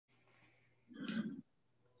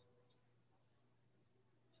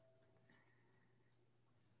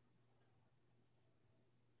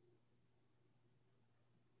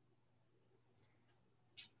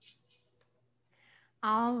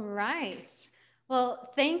All right.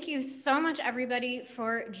 Well, thank you so much, everybody,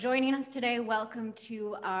 for joining us today. Welcome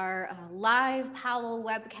to our live Powell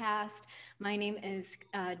webcast. My name is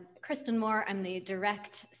Kristen Moore. I'm the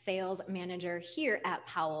direct sales manager here at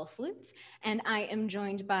Powell Flutes, and I am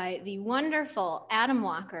joined by the wonderful Adam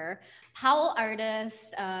Walker, Powell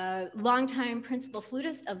artist, longtime principal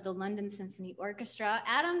flutist of the London Symphony Orchestra.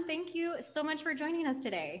 Adam, thank you so much for joining us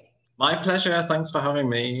today. My pleasure. Thanks for having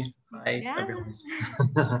me. Bye, Yeah. everyone.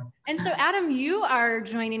 And so, Adam, you are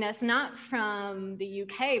joining us not from the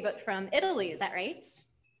UK, but from Italy. Is that right?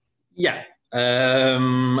 Yeah.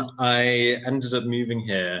 I ended up moving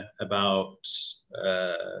here about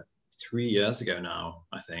 3 years ago now,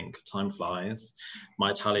 I think. Time flies. My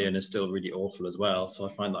Italian is still really awful as well, so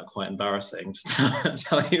I find that quite embarrassing to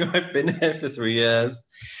tell you I've been here for 3 years.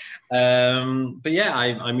 But yeah,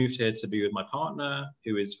 I moved here to be with my partner,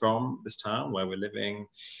 who is from this town where we're living,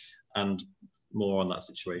 and more on that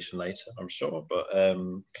situation later, I'm sure. But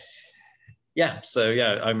yeah, so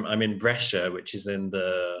yeah, I'm in Brescia, which is in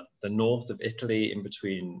the north of Italy, in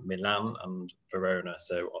between Milan and Verona.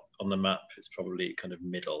 So on the map, it's probably kind of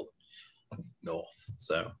middle north.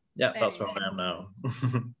 So yeah, that's where I am now.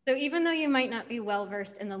 So even though you might not be well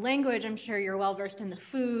versed in the language, I'm sure you're well versed in the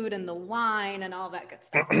food and the wine and all that good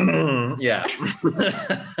stuff. Yeah.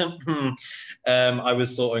 I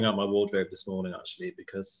was sorting out my wardrobe this morning, actually,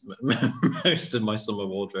 because most of my summer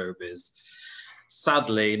wardrobe is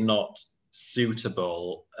sadly not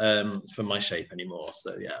suitable for my shape anymore.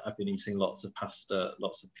 So yeah, I've been eating lots of pasta,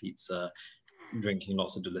 lots of pizza, drinking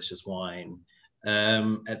lots of delicious wine,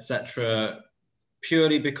 etc.,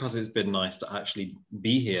 purely because it's been nice to actually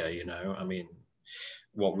be here, you know. I mean,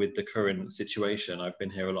 what with the current situation, I've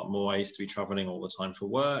been here a lot more. I used to be traveling all the time for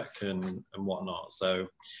work and whatnot. So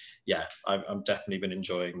yeah, I've definitely been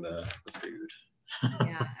enjoying the food.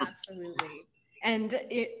 Yeah, absolutely. And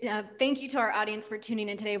thank you to our audience for tuning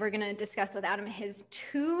in today. We're going to discuss with Adam his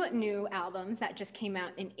 2 new albums that just came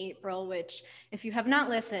out in April, which if you have not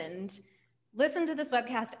listened, listen to this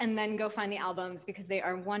webcast and then go find the albums, because they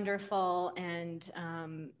are wonderful and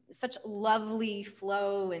such lovely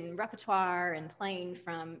flow and repertoire and playing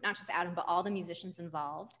from not just Adam, but all the musicians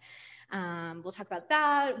involved. We'll talk about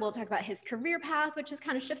that. We'll talk about his career path, which has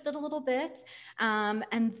kind of shifted a little bit.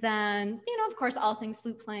 And then, you know, of course, all things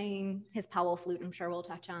flute playing, his Powell flute, I'm sure we'll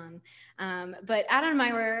touch on. But Adam and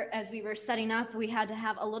I were, as we were setting up, we had to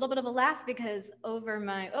have a little bit of a laugh because over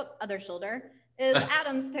my other shoulder is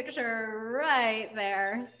Adam's picture right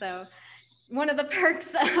there. So one of the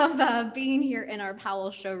perks of being here in our Powell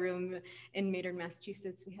showroom in Maynard,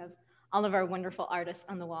 Massachusetts, we have all of our wonderful artists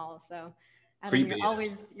on the wall. So Adam,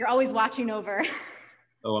 you're always watching over.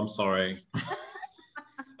 Oh, I'm sorry.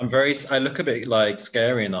 I look a bit like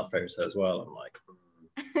scary in that photo as well. I'm like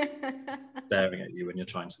staring at you when you're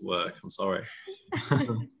trying to work. I'm sorry.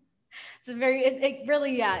 It's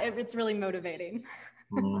it's really motivating.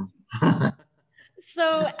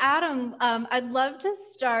 So Adam, I'd love to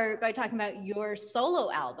start by talking about your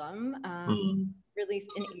solo album,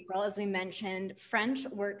 released in April, as we mentioned, French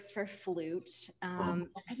Works for Flute.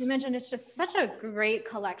 As we mentioned, it's just such a great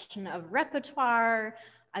collection of repertoire.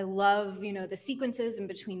 I love, you know, the sequences in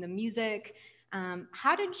between the music.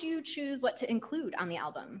 How did you choose what to include on the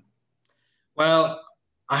album? Well,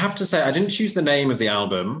 I have to say, I didn't choose the name of the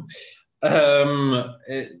album,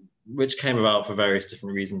 which came about for various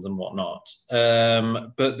different reasons and whatnot.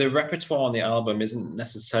 But the repertoire on the album isn't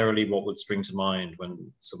necessarily what would spring to mind when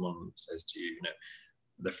someone says to you, you know,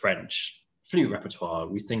 the French flute repertoire.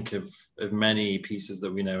 We think of many pieces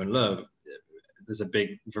that we know and love. There's a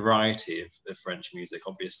big variety of French music,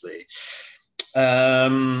 obviously.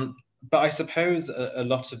 But I suppose a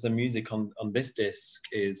lot of the music on this disc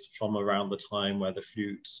is from around the time where the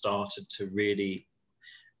flute started to really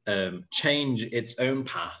change its own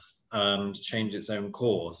path and change its own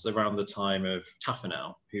course, around the time of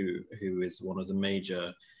Taffanel, who is one of the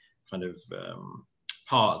major kind of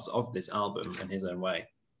parts of this album in his own way.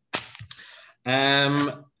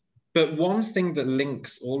 But one thing that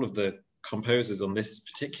links all of the composers on this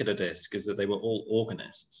particular disc is that they were all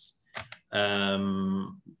organists.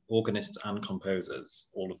 Organists and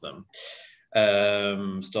composers, all of them,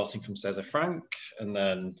 starting from César Franck, and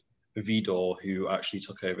then Vidor, who actually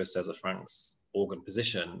took over César Franck's organ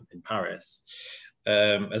position in Paris,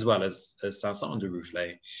 as well as Saint-Saëns de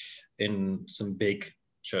Roufflet in some big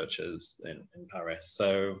churches in Paris.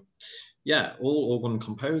 So yeah, all organ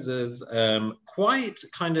composers, quite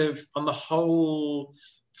kind of, on the whole,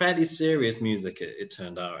 fairly serious music it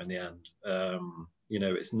turned out in the end. You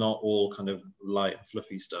know, it's not all kind of light and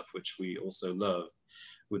fluffy stuff, which we also love,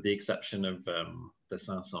 with the exception of the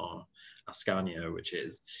Saint-Saëns Ascanio, which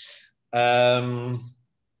is. So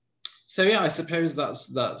yeah, I suppose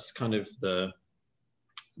that's kind of the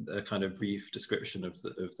kind of brief description of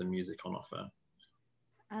the music on offer.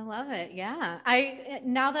 I love it. Yeah.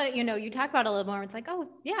 Now that, you talk about it a little more, it's like, oh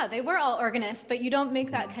yeah, they were all organists, but you don't make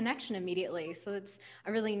that connection immediately. So it's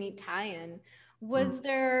a really neat tie-in. Were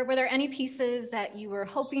there any pieces that you were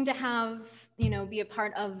hoping to have, be a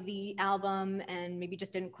part of the album and maybe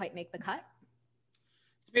just didn't quite make the cut?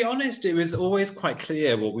 To be honest, it was always quite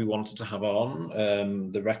clear what we wanted to have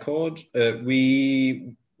on the record.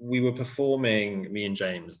 We were performing, me and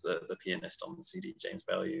James, the pianist on the CD, James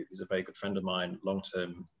Belle Epoque, who's a very good friend of mine,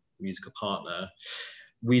 long-term musical partner.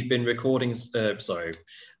 We've been performing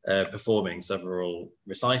several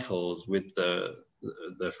recitals with the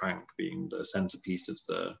Frank being the centerpiece of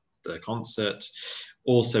the concert,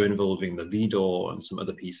 also involving the Vidor and some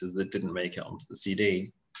other pieces that didn't make it onto the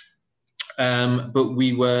CD. But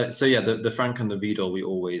we were, the Frank and the Vidor, we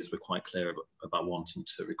always were quite clear about wanting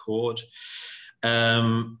to record.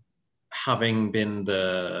 Having been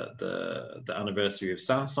the anniversary of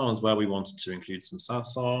Sanson as well, we wanted to include some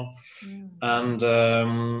Sanson. And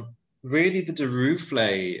really the De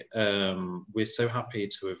Rouflet, we're so happy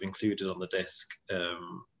to have included on the disc,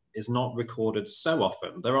 is not recorded so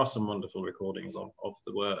often. There are some wonderful recordings of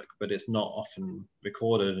the work, but it's not often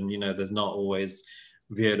recorded, and there's not always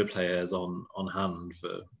viola players on hand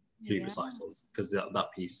for flute recitals, because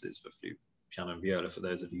that piece is for flute, piano and viola, for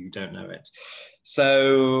those of you who don't know it.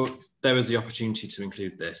 So there was the opportunity to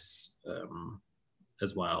include this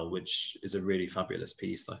as well, which is a really fabulous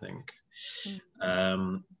piece, I think.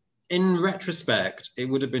 In retrospect, it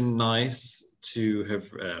would have been nice to have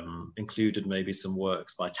included maybe some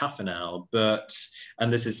works by Taffanel,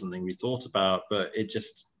 and this is something we thought about, but it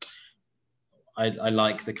just, I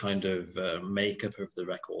like the kind of makeup of the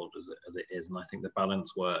record as it is, and I think the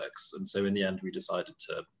balance works. And so in the end, we decided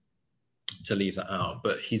to leave that out.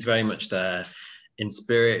 But he's very much there in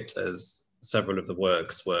spirit, as several of the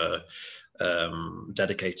works were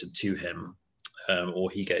dedicated to him, or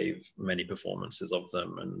he gave many performances of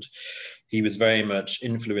them. And he was very much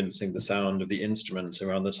influencing the sound of the instrument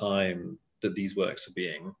around the time that these works were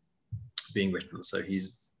being written. So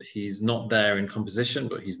he's not there in composition,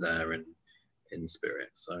 but he's there in spirit.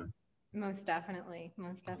 So most definitely.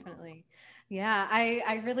 Yeah,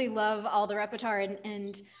 I really love all the repertoire,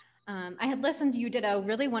 and I had listened, you did a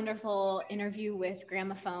really wonderful interview with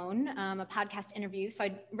Gramophone, a podcast interview, so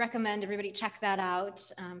I'd recommend everybody check that out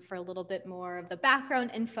for a little bit more of the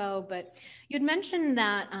background info. But you'd mentioned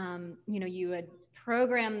that you had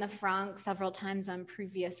programmed the Frank several times on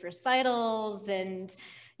previous recitals, and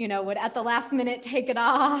would at the last minute take it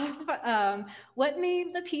off. What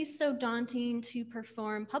made the piece so daunting to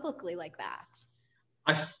perform publicly like that?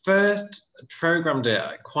 I first programmed it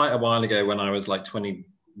quite a while ago when I was like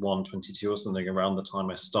 21, 22 or something, around the time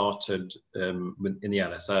I started in the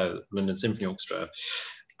LSO, London Symphony Orchestra.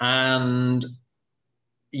 And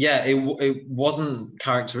yeah, it wasn't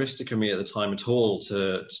characteristic of me at the time at all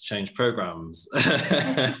to change programs.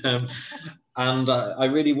 And I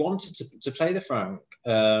really wanted to play the Frank,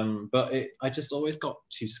 but I just always got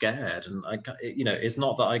too scared. And it's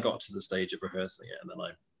not that I got to the stage of rehearsing it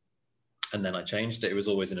and then I changed it. It was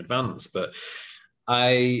always in advance. But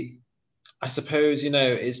I suppose,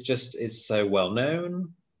 it's so well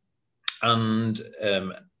known, and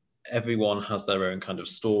everyone has their own kind of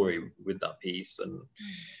story with that piece. And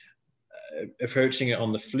approaching it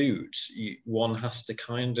on the flute, one has to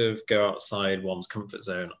kind of go outside one's comfort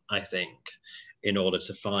zone, I think, in order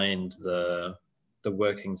to find the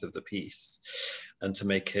workings of the piece and to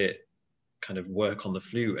make it kind of work on the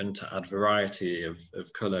flute and to add variety of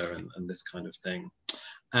color and this kind of thing.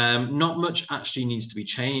 Not much actually needs to be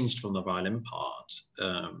changed from the violin part,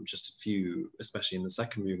 just a few, especially in the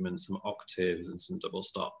second movement, some octaves and some double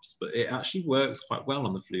stops, but it actually works quite well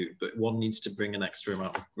on the flute, but one needs to bring an extra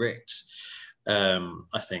amount of grit,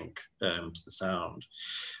 I think, to the sound.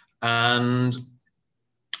 And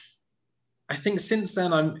I think since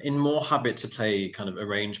then I'm in more habit to play kind of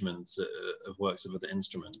arrangements of works of other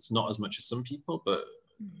instruments, not as much as some people, but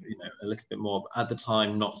a little bit more. At the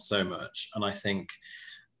time, not so much. And I think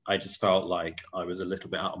I just felt like I was a little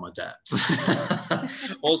bit out of my depth.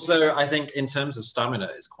 Also, I think in terms of stamina,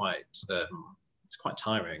 it's quite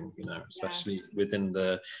tiring, especially within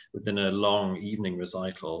a long evening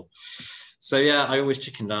recital. So yeah, I always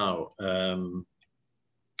chickened out.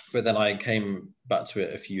 But then I came back to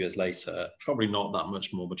it a few years later, probably not that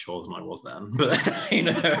much more mature than I was then, but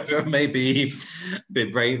maybe a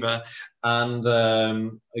bit braver, and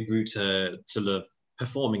I grew to love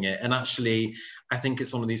performing it. And actually, I think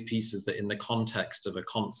it's one of these pieces that in the context of a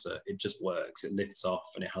concert, it just works. It lifts off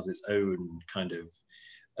and it has its own kind of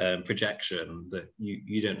projection that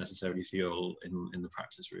you don't necessarily feel in the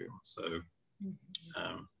practice room. So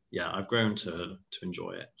yeah, I've grown to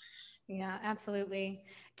enjoy it. Yeah, absolutely.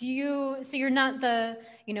 So you're not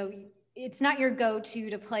it's not your go-to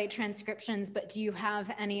to play transcriptions, but do you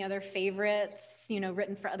have any other favorites,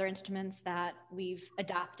 written for other instruments that we've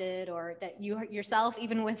adopted or that you yourself,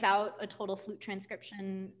 even without a total flute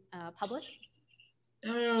transcription, published?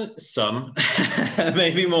 Some,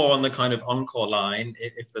 maybe more on the kind of encore line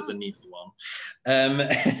if there's a need for one,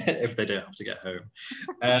 if they don't have to get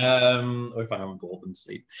home, or if I haven't bought them to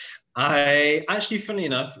sleep. I actually, funnily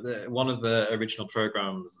enough, one of the original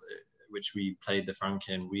programs which we played the Frank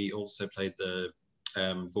in, we also played the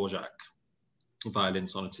Dvorak violin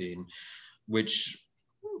sonatine, which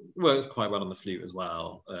works quite well on the flute as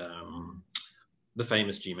well. The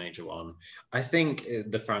famous G major one. I think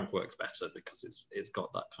the Frank works better because it's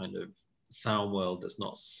got that kind of sound world that's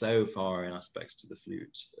not so far in aspects to the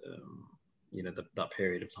flute. That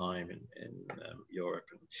period of time in Europe,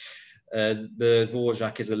 and the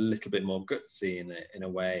Dvorak is a little bit more gutsy in a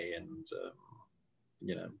way, and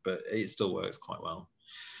but it still works quite well.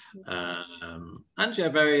 And yeah,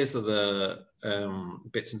 various other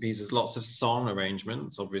bits and pieces, lots of song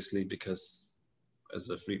arrangements, obviously, because as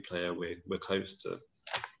a flute player, we're close to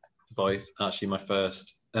voice. Actually, my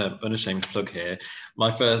first, unashamed plug here, my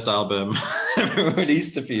first album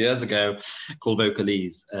released a few years ago called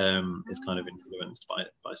Vocalese is kind of influenced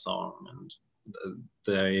by song.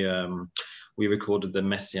 And we recorded the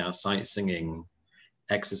Messiaen sight singing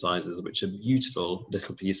exercises, which are beautiful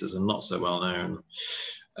little pieces and not so well known,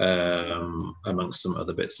 amongst some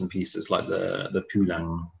other bits and pieces like the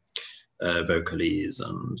Poulenc Vocalese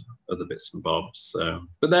and other bits and bobs. So,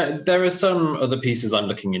 but there are some other pieces I'm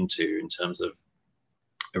looking into in terms of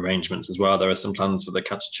arrangements as well. There are some plans for the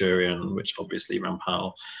Khatchurian, which obviously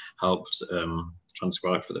Rampal helped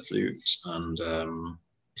transcribe for the flute, and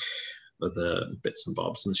other bits and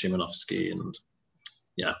bobs, and Szymanowski, and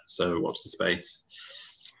yeah, so watch the space.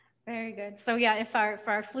 Very good. So yeah, for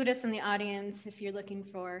our flutists in the audience, if you're looking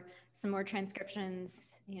for some more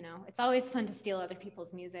transcriptions, it's always fun to steal other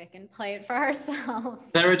people's music and play it for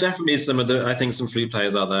ourselves. There are definitely some flute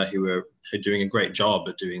players out there who are doing a great job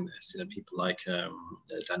at doing this. People like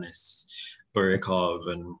Denis Buryakov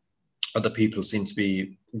and other people seem to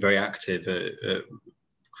be very active at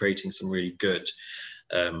creating some really good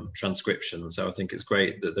transcriptions. So I think it's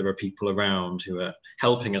great that there are people around who are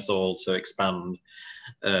helping us all to expand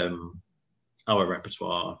our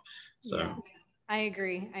repertoire. So yeah, I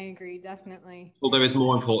agree, definitely. Although it's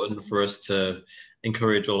more important for us to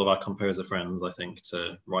encourage all of our composer friends, I think,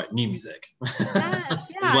 to write new music.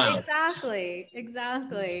 Yes, yeah, well. Exactly.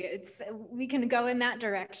 We can go in that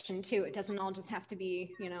direction too. It doesn't all just have to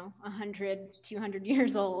be, 100, 200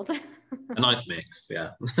 years old. A nice mix,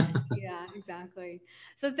 yeah. Yeah, exactly.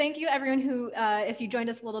 So thank you everyone who, if you joined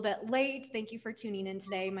us a little bit late, thank you for tuning in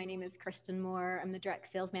today. My name is Kristen Moore. I'm the direct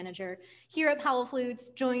sales manager here at Powell Flutes,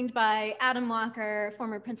 joined by Adam Walker,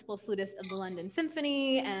 former principal flutist of the London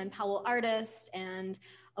Symphony, and Powell Artist, and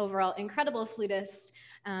overall incredible flutist.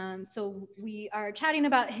 So we are chatting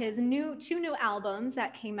about his two new albums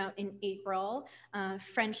that came out in April,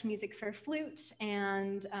 French Music for Flute,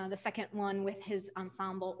 and the second one with his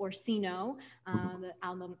ensemble Orsino. The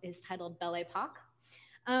album is titled Belle Epoque.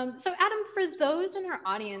 So Adam, for those in our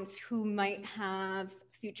audience who might have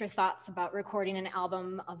future thoughts about recording an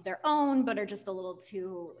album of their own, but are just a little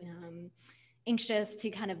too anxious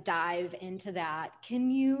to kind of dive into that,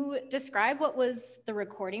 can you describe what was the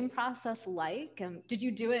recording process like? Did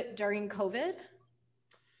you do it during COVID?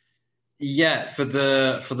 Yeah, for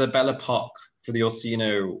the Belle Epoque, for the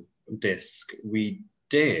Orsino disc, we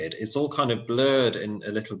did. It's all kind of blurred in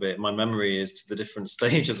a little bit. My memory is to the different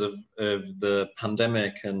stages of the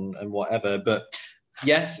pandemic and whatever. But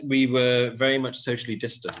yes, we were very much socially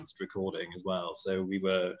distanced recording as well. So we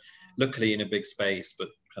were luckily in a big space, but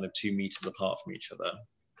kind of 2 meters apart from each other,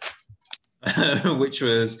 which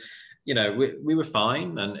was, we were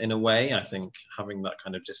fine. And in a way, I think having that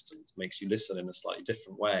kind of distance makes you listen in a slightly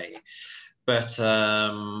different way, but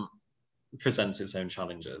presents its own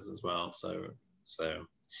challenges as well. So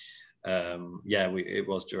yeah, it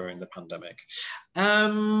was during the pandemic.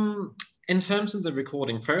 In terms of the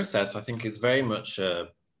recording process, I think it's very much a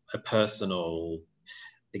personal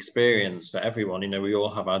experience for everyone. We all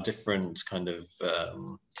have our different kind of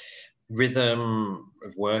rhythm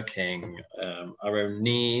of working, our own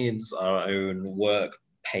needs, our own work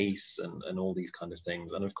pace, and all these kind of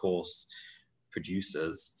things, and of course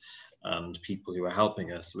producers. and people who are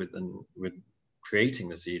helping us with creating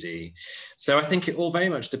the CD. So I think it all very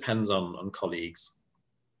much depends on colleagues,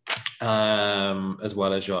 as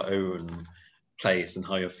well as your own place and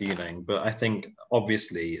how you're feeling. But I think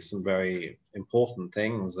obviously some very important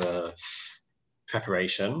things are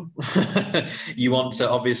preparation. You want to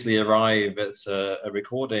obviously arrive at a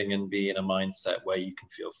recording and be in a mindset where you can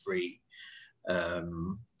feel free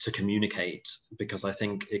to communicate, because I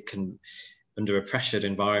think it can, under a pressured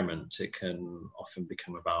environment, it can often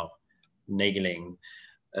become about nailing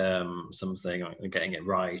something and getting it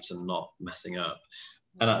right and not messing up.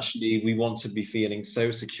 And actually we want to be feeling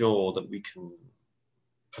so secure that we can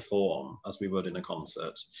perform as we would in a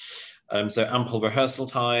concert. So ample rehearsal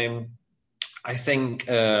time. I think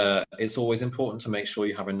it's always important to make sure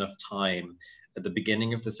you have enough time at the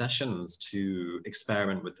beginning of the sessions to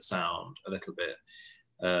experiment with the sound a little bit.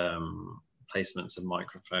 Placements of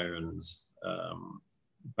microphones,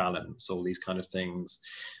 balance, all these kind of things.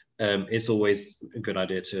 It's always a good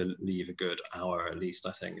idea to leave a good hour at least,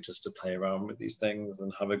 I think, just to play around with these things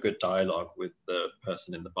and have a good dialogue with the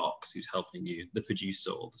person in the box who's helping you, the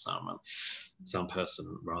producer or the sound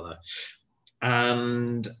person rather.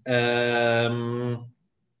 And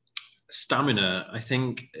stamina, I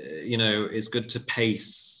think, it's good to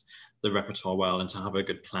pace the repertoire well and to have a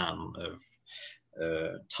good plan of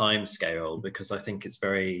time scale, because I think it's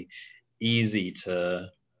very easy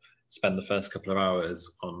to spend the first couple of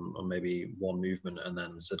hours on maybe one movement, and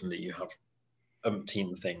then suddenly you have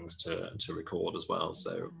umpteen things to record as well.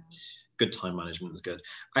 So good time management is good.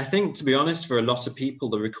 I think, to be honest, for a lot of people,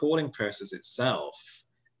 the recording process itself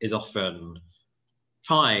is often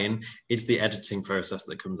fine. It's the editing process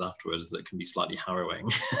that comes afterwards that can be slightly harrowing.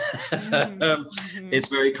 It's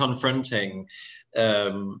very confronting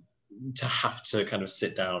to have to kind of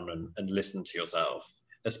sit down and listen to yourself,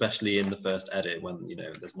 especially in the first edit when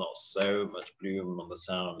there's not so much bloom on the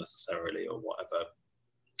sound necessarily or whatever,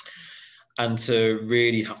 and to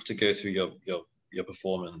really have to go through your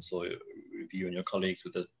performance or you and your colleagues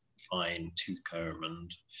with a fine tooth comb,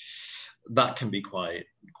 and that can be quite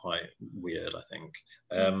weird, I think.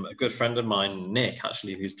 A good friend of mine, Nick,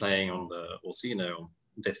 actually, who's playing on the Orsino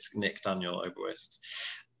disc, Nick Daniel, oboist,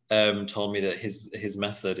 told me that his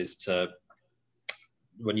method is to,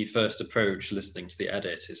 when you first approach listening to the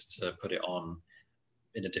edit, is to put it on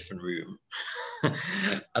in a different room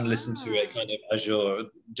and listen to it kind of as you're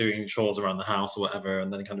doing chores around the house or whatever,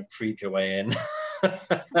 and then kind of creep your way in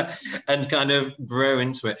and kind of grow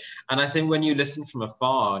into it. And I think when you listen from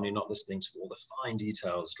afar and you're not listening to all the fine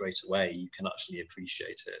details straight away, you can actually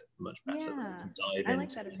appreciate it much better. Yeah, you can dive I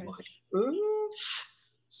into like that approach.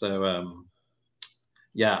 So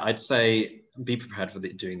yeah, I'd say be prepared for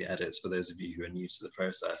doing the edits for those of you who are new to the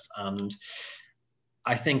process. And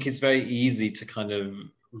I think it's very easy to kind of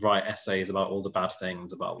write essays about all the bad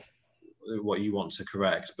things about what you want to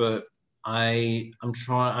correct, but I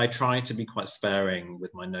try to be quite sparing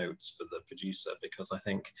with my notes for the producer, because I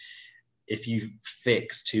think if you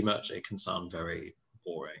fix too much, it can sound very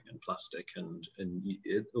boring and plastic, and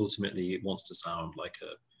ultimately it wants to sound like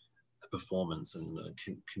a performance and a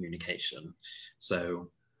communication. So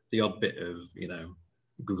the odd bit of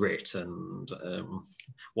grit and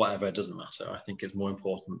whatever, it doesn't matter. I think it's more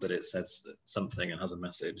important that it says something and has a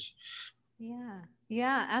message.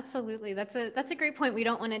 Yeah, absolutely. That's a great point. We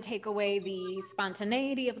don't want to take away the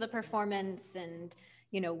spontaneity of the performance and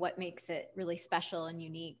what makes it really special and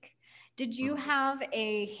unique. Did you have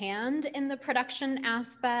a hand in the production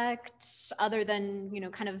aspect other than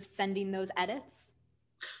kind of sending those edits?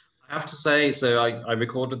 I have to say, so I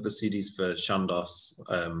recorded the CDs for Shandos,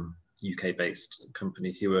 UK-based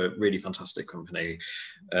company, who are a really fantastic company.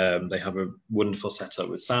 They have a wonderful setup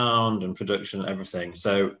with sound and production and everything.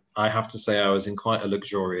 So I have to say I was in quite a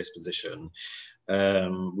luxurious position.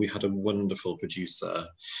 We had a wonderful producer,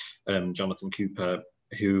 Jonathan Cooper,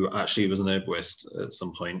 who actually was an oboist at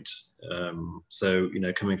some point. So,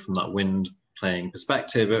 coming from that wind playing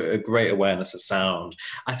perspective, a great awareness of sound.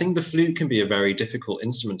 I think the flute can be a very difficult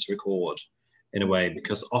instrument to record in a way,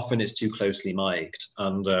 because often it's too closely mic'd,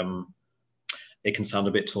 and it can sound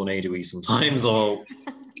a bit tornado-y sometimes, or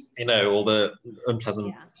all the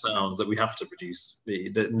unpleasant sounds that we have to produce,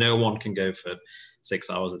 that no one can go for 6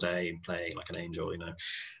 hours a day playing like an angel,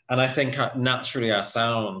 And I think naturally our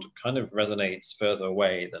sound kind of resonates further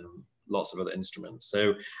away than lots of other instruments.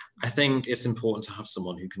 So I think it's important to have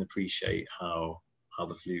someone who can appreciate how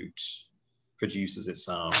the flute produces its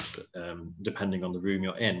sound, depending on the room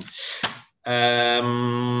you're in.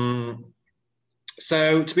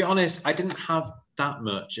 So to be honest, I didn't have that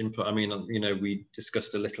much input. I mean, you know, we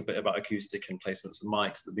discussed a little bit about acoustic and placements of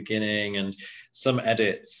mics at the beginning, and some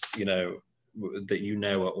edits, you know, that you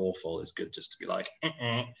know are awful, is good just to be like,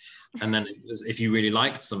 and then if you really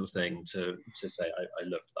liked something, to say, I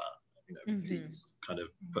loved that. You know, please kind of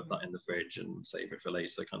put that in the fridge and save it for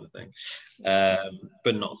later, kind of thing.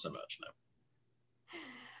 But not so much,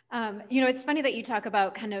 no. You know, it's funny that you talk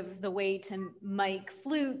about kind of the way to mic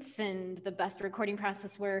flutes and the best recording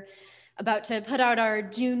process. We're about to put out our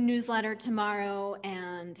June newsletter tomorrow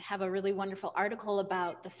and have a really wonderful article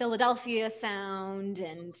about the Philadelphia sound,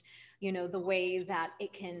 and, you know, the way that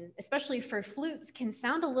it can, especially for flutes, can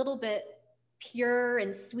sound a little bit pure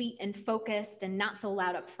and sweet and focused and not so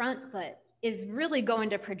loud up front, but is really going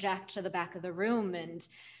to project to the back of the room. And,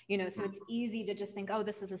 you know, so it's easy to just think, oh,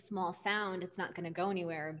 this is a small sound, it's not going to go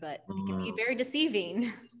anywhere, but it can be very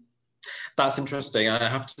deceiving. That's interesting. I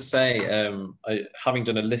have to say, having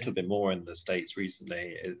done a little bit more in the States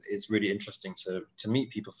recently, it's really interesting to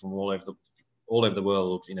meet people from all over the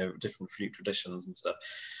world, you know, different flute traditions and stuff.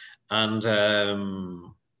 And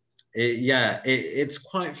it's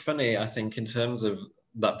quite funny, I think, in terms of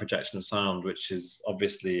that projection of sound, which is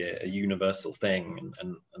obviously a universal thing,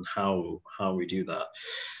 and how we do that.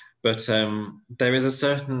 But there is a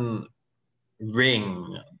certain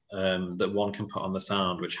ring that one can put on the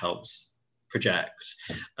sound which helps project,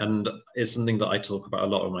 and it's something that I talk about a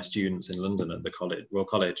lot with my students in London at the Royal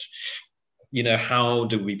College. You know, how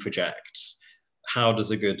do we project? How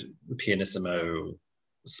does a good pianissimo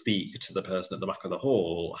speak to the person at the back of the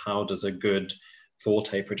hall? How does a good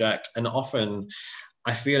forte project? And often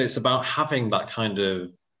I feel it's about having that kind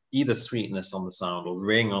of either sweetness on the sound or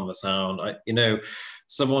ring on the sound. You know,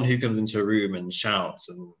 someone who comes into a room and shouts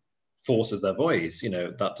and forces their voice, you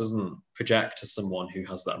know, that doesn't project to someone who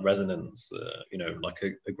has that resonance, you know, like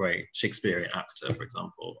a great Shakespearean actor, for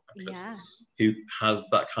example, actress, who has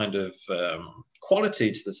that kind of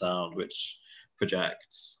quality to the sound which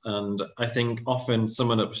projects. And I think often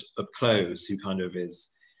someone up close who kind of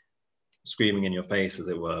is screaming in your face, as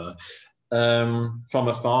it were, from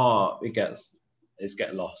afar it gets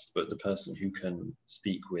lost, but the person who can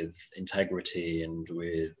speak with integrity and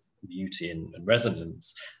with beauty and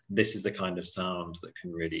resonance, this is the kind of sound that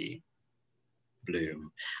can really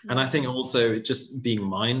bloom. And I think also just being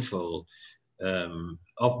mindful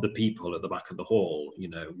of the people at the back of the hall. You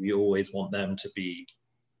know, we always want them to be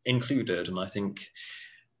included, and I think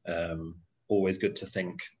always good to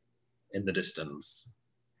think in the distance.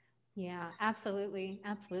 Yeah, absolutely.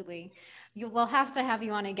 Absolutely. We'll have to have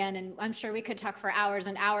you on again, and I'm sure we could talk for hours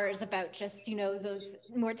and hours about just, you know, those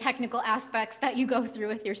more technical aspects that you go through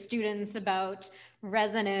with your students about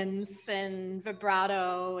resonance and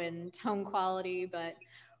vibrato and tone quality, but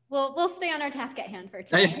we'll stay on our task at hand for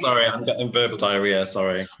today. Hey, sorry, I'm getting verbal diarrhea,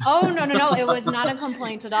 sorry. Oh, no, it was not a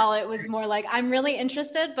complaint at all. It was more like, I'm really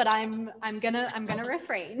interested, but I'm gonna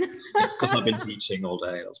refrain. It's because I've been teaching all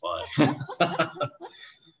day, that's why.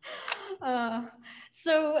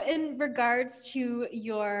 So in regards to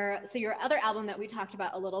your other album that we talked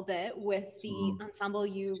about a little bit with the ensemble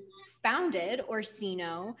you founded,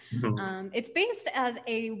 Orsino, it's based as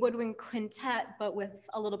a woodwind quintet, but with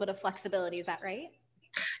a little bit of flexibility. Is that right?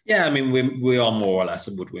 Yeah, I mean, we are more or less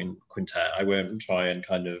a woodwind quintet. I won't try and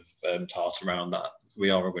kind of tart around that. We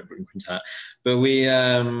are a woodwind quintet, but we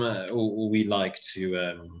like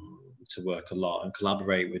to work a lot and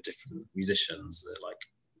collaborate with different musicians, like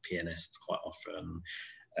pianists quite often,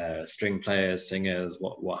 string players, singers,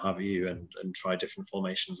 what have you, and try different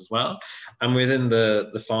formations as well. And within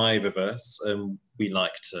the five of us, we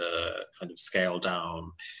like to kind of scale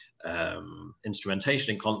down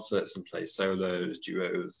instrumentation in concerts and play solos,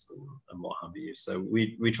 duos, and what have you. So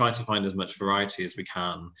we try to find as much variety as we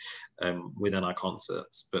can within our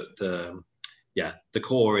concerts. But the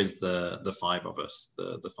core is the five of us,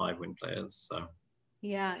 the five wind players. So.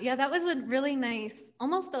 Yeah, that was a really nice,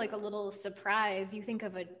 almost like a little surprise. You think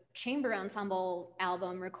of a chamber ensemble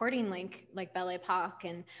album recording like Belle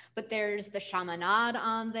Epoque, but there's the chaminade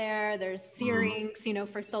on there, there's syrinx, you know,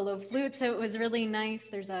 for solo flute. So it was really nice.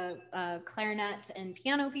 There's a clarinet and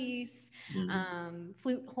piano piece,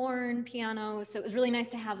 flute, horn, piano. So it was really nice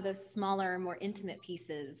to have those smaller, more intimate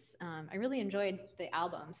pieces. I really enjoyed the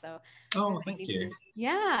album. So thank you.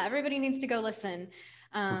 Yeah, everybody needs to go listen.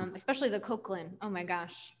 Especially the Coquelin. Oh my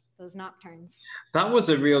gosh, those nocturnes. That was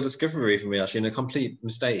a real discovery for me, actually, and a complete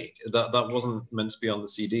mistake. That wasn't meant to be on the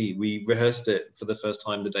CD. We rehearsed it for the first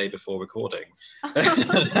time the day before recording.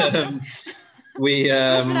 We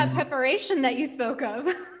that preparation that you spoke of.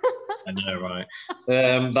 I know, right?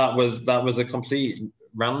 That was a complete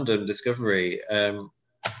random discovery.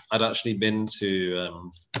 I'd actually been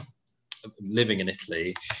to living in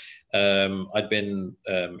Italy. I'd been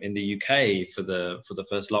in the UK for the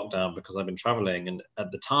first lockdown because I've been traveling, and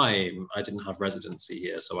at the time I didn't have residency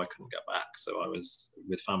here, so I couldn't get back. So I was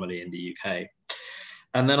with family in the UK.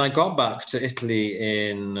 And then I got back to Italy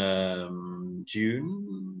in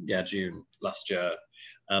June last year,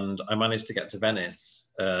 and I managed to get to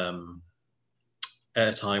Venice at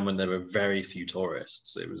a time when there were very few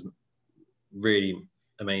tourists. It was really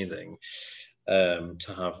amazing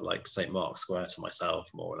to have like St. Mark's Square to myself,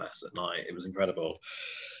 more or less, at night. It was incredible.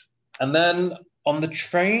 And then on the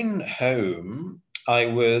train home, I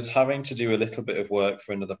was having to do a little bit of work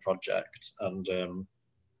for another project, and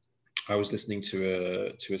I was listening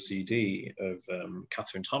to a CD of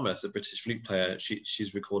Catherine Thomas, a British flute player.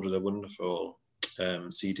 She's recorded a wonderful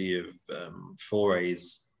CD of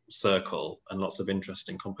Fauré's Circle and lots of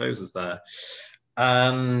interesting composers there.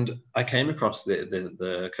 And I came across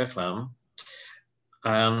the Kirkland,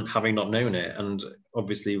 and having not known it, and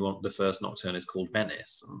obviously the first nocturne is called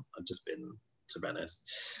Venice, and I'd just been to Venice,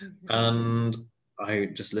 and I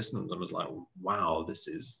just listened and was like, wow, this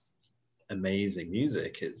is amazing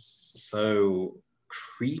music. It's so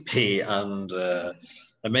creepy and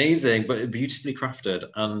amazing, but beautifully crafted,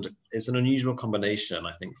 and it's an unusual combination,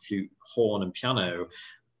 I think, flute, horn and piano.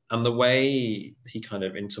 And the way he kind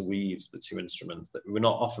of interweaves the two instruments, that we're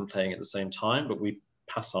not often playing at the same time, but we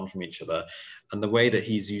pass on from each other. And the way that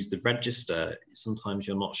he's used the register, sometimes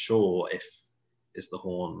you're not sure if it's the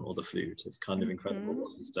horn or the flute. It's kind of incredible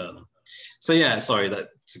what he's done. So yeah, sorry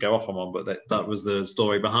to go off on one, but that was the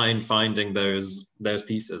story behind finding those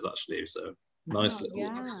pieces, actually. So nice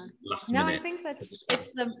little last minute. I think it's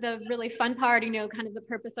the really fun part, kind of the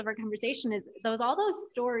purpose of our conversation is all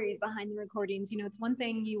those stories behind the recordings. It's one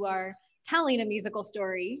thing you are telling a musical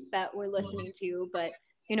story that we're listening to, but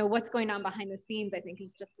what's going on behind the scenes, I think,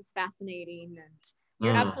 is just as fascinating. And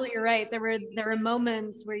you're absolutely right. There were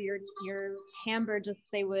moments where your timbre just,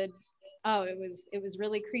 it was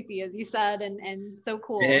really creepy, as you said, and so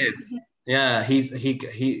cool. It is. Yeah,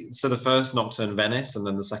 so the first nocturne Venice, and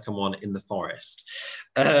then the second one in the forest.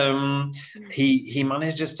 He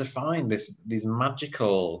manages to find these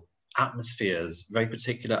magical atmospheres, very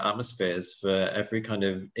particular atmospheres for every kind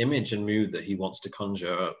of image and mood that he wants to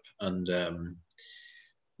conjure up. And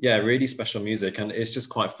really special music. And it's just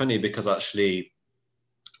quite funny because actually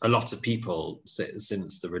a lot of people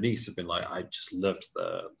since the release have been like, I just loved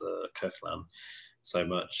the Kirkland so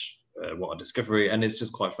much. What a discovery. And it's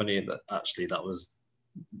just quite funny that actually that was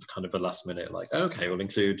kind of a last minute, like, okay, we'll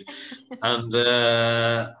include, and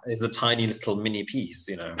it's a tiny little mini piece,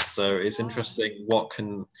 so it's interesting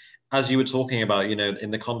as you were talking about,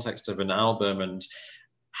 in the context of an album and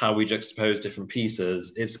how we juxtapose different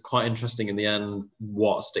pieces, it's quite interesting in the end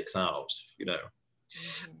what sticks out,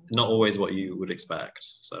 not always what you would expect.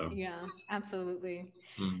 So yeah, absolutely.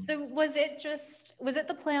 So was it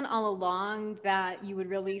the plan all along that you would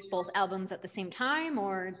release both albums at the same time,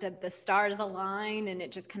 or did the stars align and it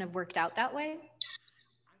just kind of worked out that way?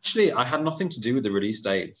 Actually, I had nothing to do with the release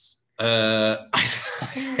dates. I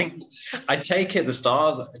think I take it the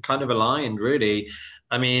stars kind of aligned, really.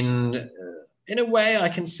 I mean, in a way, I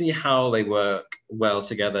can see how they work well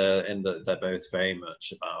together, in that they're both very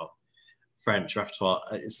much about French repertoire.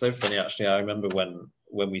 It's so funny, actually. I remember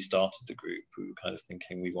when we started the group, we were kind of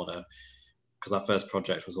thinking we want to, because our first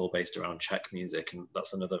project was all based around Czech music, and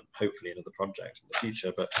that's hopefully another project in the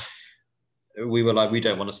future. But we were like, we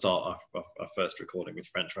don't want to start our first recording with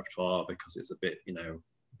French repertoire because it's a bit,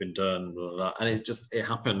 been done, blah, blah, blah. And it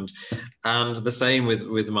happened. And the same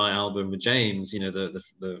with my album with James,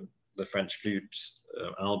 the French flute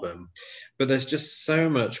album. But there's just so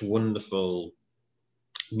much wonderful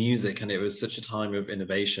music, and it was such a time of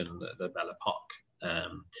innovation, the Belle Epoque,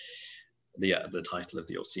 the title of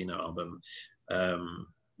the Orsino album.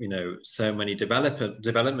 So many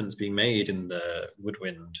developments being made in the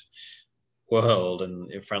woodwind world, and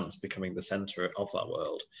in France becoming the center of that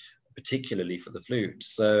world, particularly for the flute.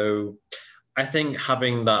 So I think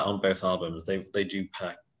having that on both albums, they do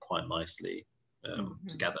pair quite nicely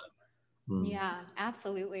together. Yeah,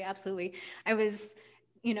 absolutely. I was,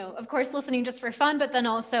 of course, listening just for fun, but then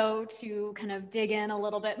also to kind of dig in a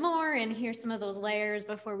little bit more and hear some of those layers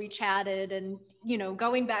before we chatted, and,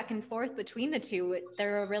 going back and forth between the two,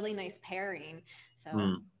 they're a really nice pairing.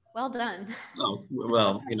 So well done. Oh,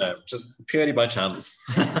 well, just purely by chance.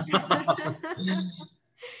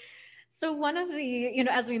 So one of the,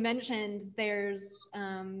 as we mentioned, there's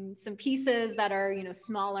some pieces that are,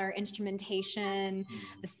 smaller instrumentation,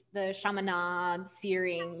 the chaminade,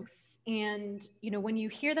 syrinx, and, when you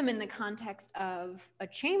hear them in the context of a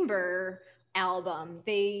chamber album,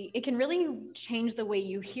 it can really change the way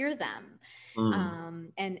you hear them.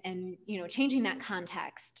 And you know, changing that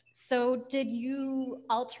context. So did you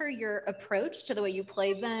alter your approach to the way you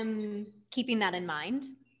played them, keeping that in mind?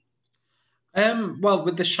 Well,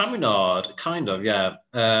 with the Chaminade, kind of, yeah.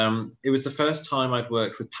 It was the first time I'd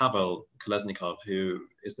worked with Pavel Kolesnikov, who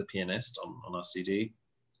is the pianist on our CD.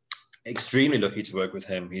 Extremely lucky to work with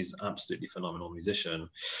him. He's an absolutely phenomenal musician.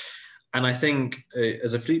 And I think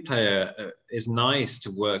as a flute player, it's nice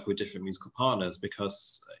to work with different musical partners,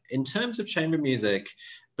 because in terms of chamber music,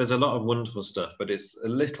 there's a lot of wonderful stuff, but it's a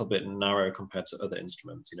little bit narrow compared to other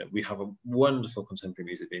instruments. You know, we have a wonderful contemporary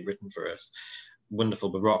music being written for us, wonderful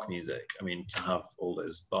Baroque music. I mean, to have all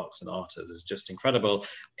those Bachs and Artas is just incredible.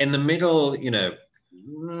 In the middle, you know,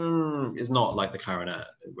 is not like the clarinet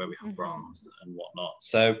where we have Brahms and whatnot.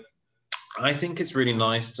 So I think it's really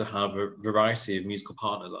nice to have a variety of musical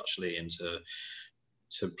partners actually, and to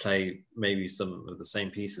play maybe some of the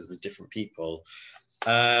same pieces with different people.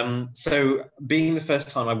 So being the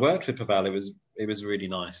first time I worked with Pavel, it was really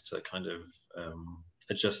nice to kind of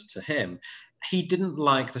adjust to him. He didn't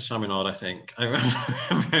like the Chaminade, I think. I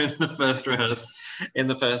remember in the first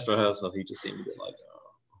rehearsal, he just seemed a bit like,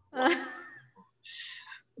 oh.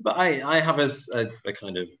 But I have a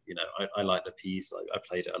kind of, you know, I like the piece. I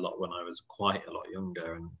played it a lot when I was quite a lot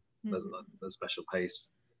younger, and there's a special place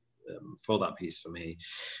for that piece for me.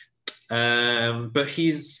 But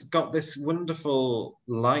he's got this wonderful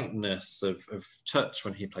lightness of touch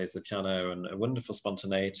when he plays the piano, and a wonderful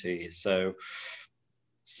spontaneity. So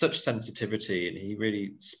such sensitivity, and he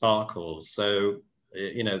really sparkles. So,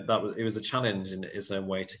 you know, it was a challenge in its own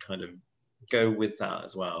way to kind of go with that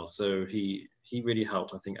as well. So he really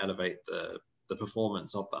helped, I think, elevate the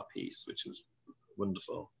performance of that piece, which was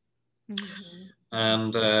wonderful.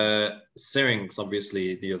 And Syrinx,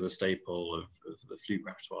 obviously the other staple of the flute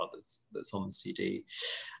repertoire that's on the CD.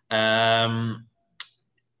 Yeah,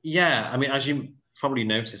 I mean, as you probably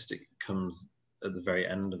noticed, it comes at the very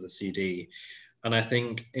end of the CD. And I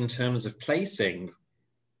think in terms of placing,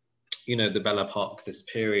 you know, the Belle Epoque, this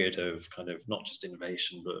period of kind of not just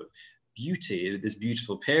innovation, but beauty, this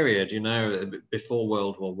beautiful period, you know, before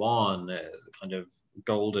World War One, the kind of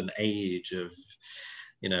golden age of,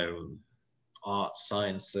 you know, art,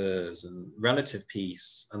 sciences, and relative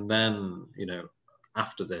peace. And then, you know,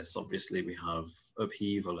 after this, obviously, we have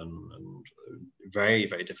upheaval and very,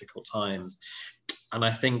 very difficult times. And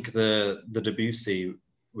I think the Debussy,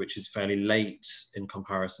 which is fairly late in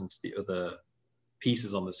comparison to the other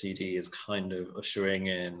pieces on the CD, is kind of ushering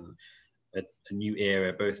in a new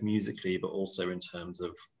era, both musically, but also in terms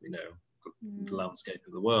of, you know, the landscape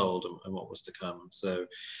of the world and what was to come. So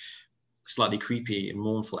slightly creepy and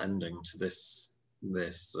mournful ending to this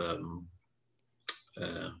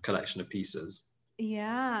collection of pieces.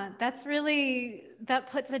 Yeah, that's really, that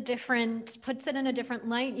puts it in a different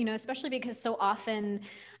light, you know, especially because so often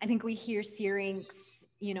I think we hear Syrinx,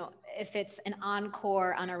 you know, if it's an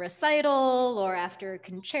encore on a recital or after a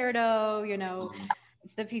concerto, you know,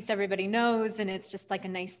 it's the piece everybody knows and it's just like a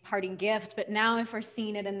nice parting gift. But now if we're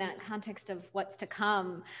seeing it in that context of what's to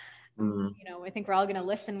come, you know, I think we're all going to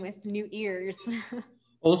listen with new ears.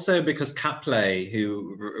 Also because Capley,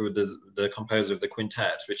 who the composer of the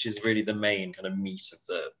quintet, which is really the main kind of meat of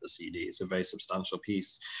the CD, it's a very substantial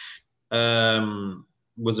piece,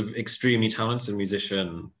 was an extremely talented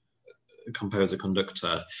musician, composer,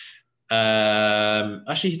 conductor.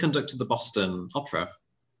 Actually, he conducted the Boston Opera.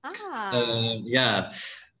 Yeah,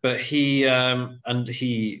 but he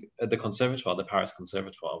at the Conservatoire, the Paris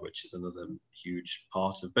Conservatoire, which is another huge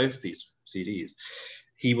part of both these CDs,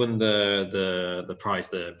 he won the prize,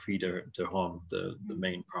 the Prix de Rome, the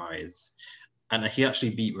main prize, and he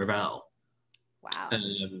actually beat Ravel. Wow.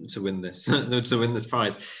 To win this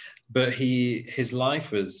prize. But his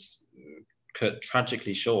life was cut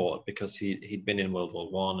tragically short because he'd been in World War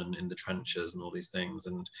One and in the trenches and all these things,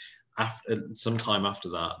 and some time after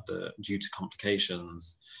that, due to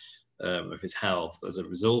complications of his health as a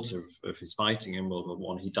result of his fighting in World War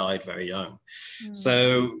One, he died very young.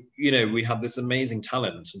 So, you know, we had this amazing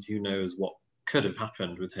talent, and who knows what could have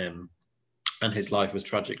happened with him, and his life was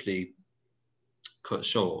tragically cut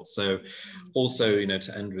short. So also, you know,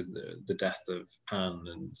 to end with the death of Pan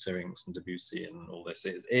and Syrinx and Debussy and all this,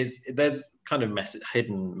 there's kind of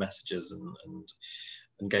hidden messages and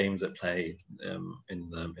games at play in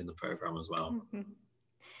the program as well.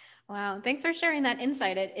 Wow, thanks for sharing that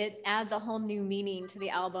insight. It adds a whole new meaning to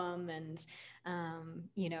the album, and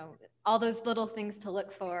you know, all those little things to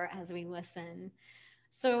look for as we listen.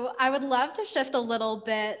 So I would love to shift a little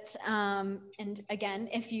bit. And again,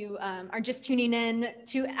 if you are just tuning in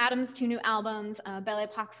to Adam's two new albums, Belle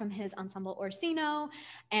Epoque from his ensemble Orsino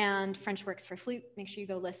and French Works for Flute, make sure you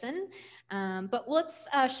go listen. But let's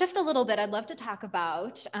shift a little bit. I'd love to talk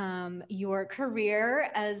about your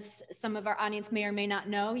career. As some of our audience may or may not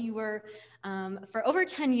know, you were for over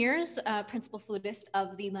 10 years, principal flutist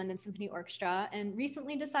of the London Symphony Orchestra, and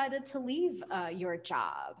recently decided to leave your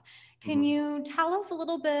job. Can you tell us a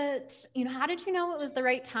little bit, how did you know it was the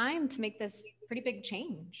right time to make this pretty big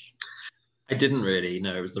change? I didn't really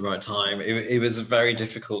know it was the right time. It was a very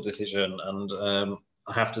difficult decision. And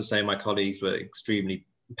I have to say my colleagues were extremely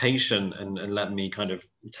patient and let me kind of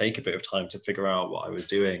take a bit of time to figure out what I was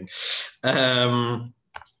doing,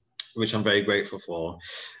 which I'm very grateful for.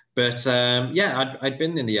 But yeah, I'd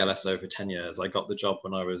been in the LSO for 10 years. I got the job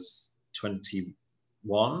when I was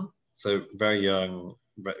 21, so very young,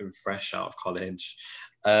 fresh out of college.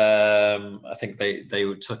 I think they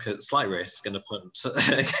took a slight risk and a punt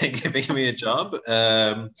giving me a job.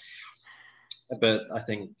 But I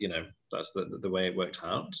think, that's the way it worked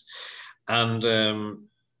out. And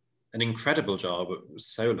an incredible job. I was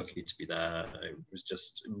so lucky to be there. It was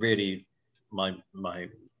just really my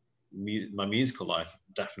musical life,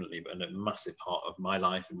 definitely, but a massive part of my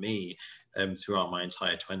life and me throughout my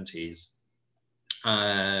entire 20s.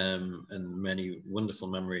 And many wonderful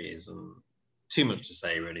memories, and too much to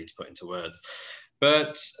say really to put into words.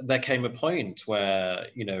 But there came a point where,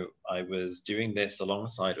 I was doing this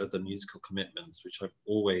alongside other musical commitments, which I've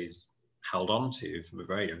always held on to from a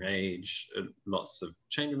very young age. Lots of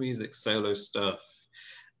chamber music, solo stuff,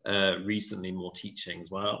 recently more teaching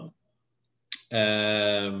as well.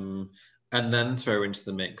 And then throw into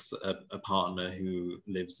the mix a partner who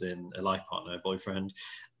lives in, a life partner, a boyfriend,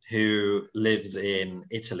 who lives in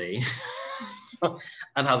Italy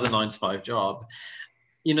and has a 9-to-5 job.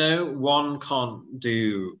 One can't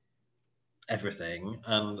do everything,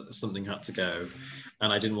 and something had to go.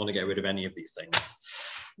 And I didn't want to get rid of any of these things.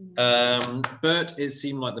 But it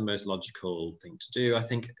seemed like the most logical thing to do. I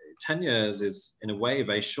think 10 years is, in a way, a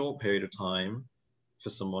very short period of time for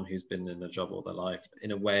someone who's been in a job all their life.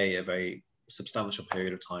 In a way, a very substantial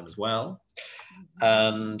period of time as well.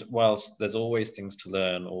 And whilst there's always things to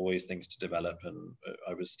learn, always things to develop, and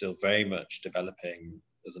I was still very much developing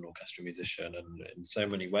as an orchestral musician and in so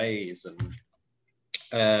many ways, and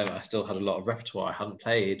I still had a lot of repertoire I hadn't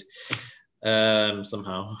played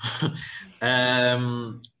somehow.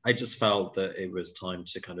 I just felt that it was time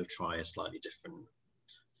to kind of try a slightly different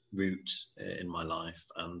route in my life,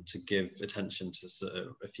 and to give attention to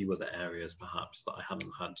a few other areas perhaps that I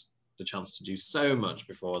hadn't had the chance to do so much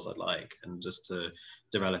before as I'd like, and just to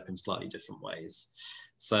develop in slightly different ways.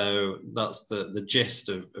 So that's the gist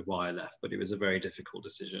of why I left, but it was a very difficult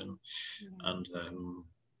decision. And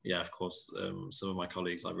yeah, of course, some of my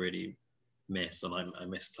colleagues I really miss, and I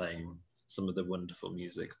miss playing some of the wonderful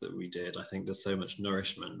music that we did. I think there's so much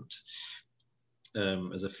nourishment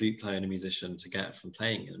as a flute player and a musician to get from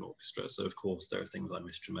playing in an orchestra. So of course there are things I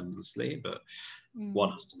miss tremendously, but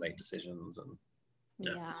one has to make decisions. And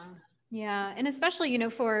yeah. And especially,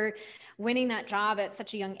 for winning that job at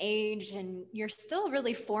such a young age, and you're still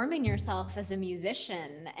really forming yourself as a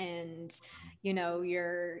musician, and,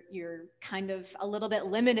 you're kind of a little bit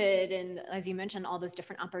limited. And as you mentioned, all those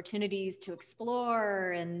different opportunities to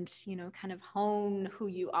explore and, kind of hone who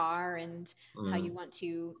you are and how you want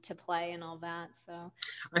to play and all that. So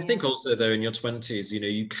I think also though, in your 20s,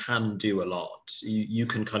 you can do a lot. You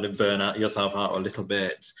can kind of burn out yourself out a little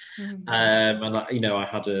bit. And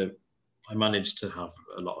I managed to have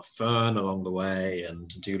a lot of fun along the way and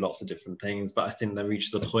to do lots of different things. But I think they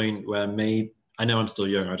reached the point where I know I'm still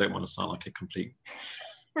young. I don't want to sound like a complete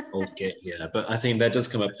old git here, but I think there does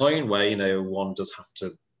come a point where, one does have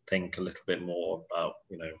to think a little bit more about,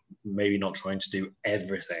 maybe not trying to do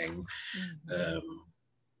everything,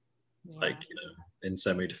 in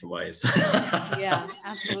so many different ways. Yeah,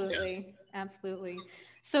 absolutely. Yeah. Absolutely.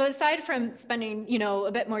 So aside from spending,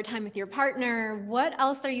 a bit more time with your partner, what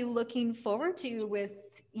else are you looking forward to with,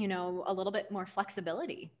 a little bit more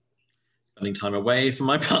flexibility? Spending time away from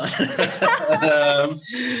my partner.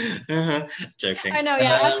 Joking. I know,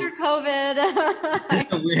 yeah, after COVID.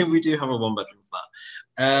 we do have a 1-bedroom flat.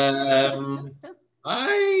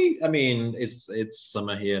 I mean, it's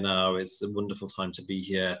summer here now. It's a wonderful time to be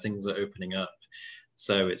here. Things are opening up.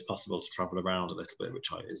 So it's possible to travel around a little bit, which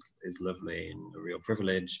is lovely and a real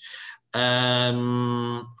privilege.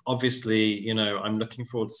 Obviously, I'm looking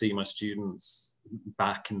forward to seeing my students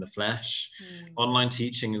back in the flesh. Online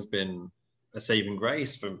teaching has been a saving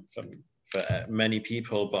grace for many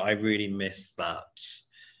people, but I really miss that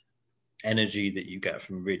energy that you get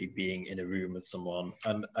from really being in a room with someone.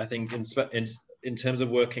 And I think in terms of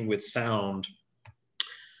working with sound,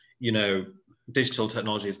 you know, digital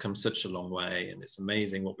technology has come such a long way, and it's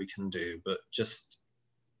amazing what we can do, but just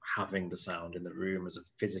having the sound in the room as a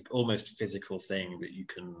almost physical thing that you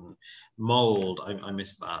can mold, I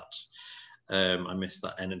miss that. I miss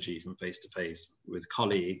that energy from face to face with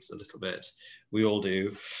colleagues a little bit. We all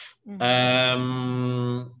do.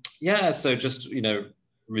 Yeah, so just, you know,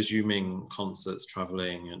 resuming concerts,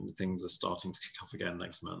 traveling, and things are starting to kick off again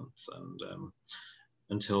next month. And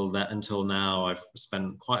until now, I've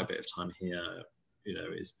spent quite a bit of time here. You know,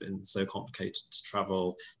 it's been so complicated to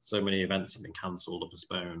travel. So many events have been cancelled or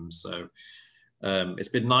postponed. So it's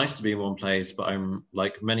been nice to be in one place, but I'm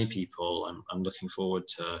like many people, I'm looking forward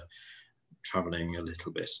to traveling a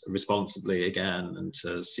little bit responsibly again, and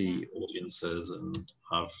to see audiences and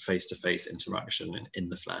have face-to-face interaction in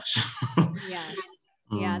the flesh.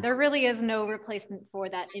 Yeah, there really is no replacement for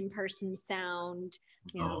that in-person sound.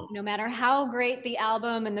 You know, no matter how great the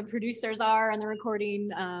album and the producers are and the recording,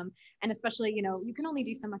 and especially, you know, you can only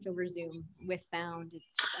do so much over Zoom with sound.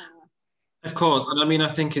 Of course, and I mean, I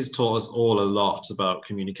think it's taught us all a lot about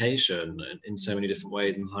communication in so many different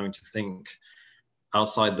ways, and having to think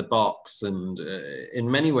outside the box. And in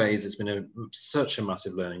many ways, it's been such a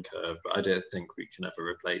massive learning curve. But I don't think we can ever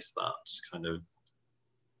replace that kind of,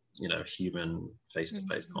 you know, human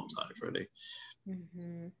face-to-face contact, really.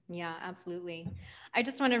 Yeah, absolutely. I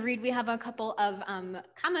just want to read, we have a couple of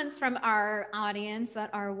comments from our audience that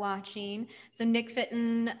are watching. So Nick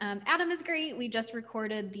Fitton, Adam is great. We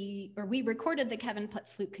recorded the Kevin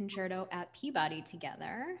Putz Flute Concerto at Peabody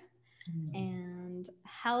together. And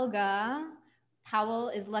Helga, Powell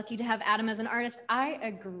is lucky to have Adam as an artist. I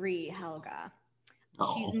agree, Helga.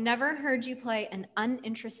 She's never heard you play an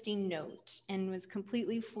uninteresting note and was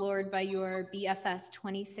completely floored by your BFS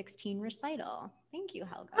 2016 recital. Thank you,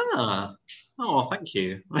 Helga. Thank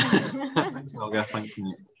you. Thanks, Helga. Thanks,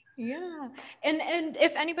 Nick. Yeah, and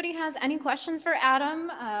if anybody has any questions for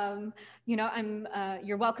Adam, you know,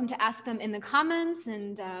 you're welcome to ask them in the comments,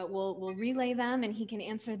 and we'll relay them, and he can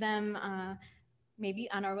answer them.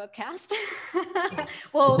 Maybe on our webcast.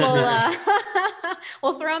 we'll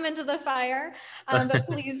throw them into the fire. But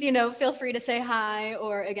please, you know, feel free to say hi,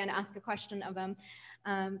 or again, ask a question of them.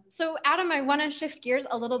 So Adam, I want to shift gears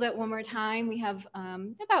a little bit one more time. We have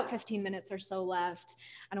about 15 minutes or so left.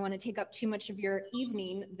 I don't want to take up too much of your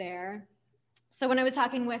evening there. So when I was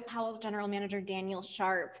talking with Powell's general manager, Daniel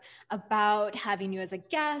Sharp, about having you as a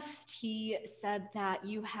guest, he said that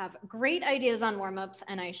you have great ideas on warm-ups,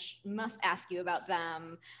 and I must ask you about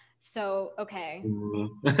them. So, okay,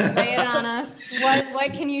 lay it on us.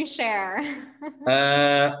 What can you share?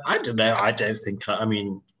 I don't know. I don't think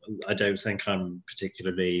I'm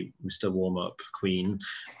particularly Mr. Warm-Up Queen,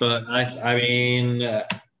 but I mean,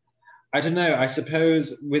 I don't know. I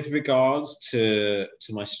suppose with regards to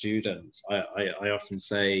my students, I often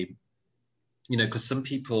say, you know, because some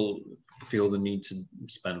people feel the need to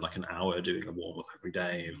spend like an hour doing a warm-up every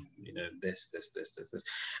day, you know, this,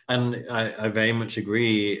 and I very much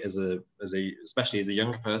agree especially as a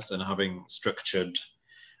younger person, having structured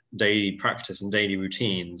daily practice and daily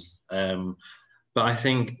routines. But I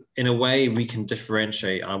think in a way we can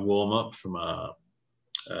differentiate our warm-up from our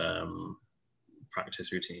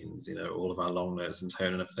practice routines, you know, all of our long notes and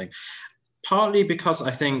tone and everything, partly because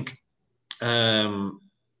I think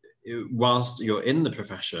whilst you're in the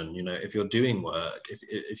profession, you know, if you're doing work,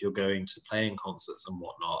 if you're going to playing concerts and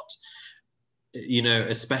whatnot, you know,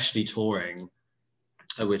 especially touring,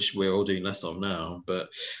 which we're all doing less of now, but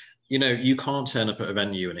you know, you can't turn up at a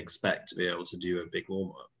venue and expect to be able to do a big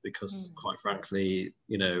warm-up, because quite frankly,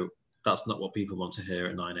 you know, that's not what people want to hear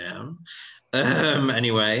at 9 a.m.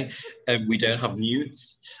 Anyway, we don't have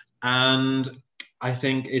mutes. And I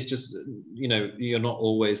think it's just, you know, you're not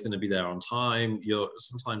always going to be there on time. You're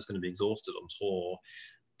sometimes going to be exhausted on tour.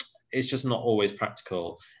 It's just not always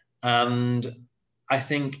practical. And I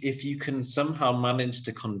think if you can somehow manage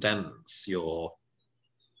to condense your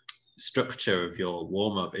structure of your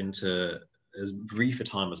warm-up into as brief a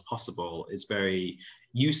time as possible, is very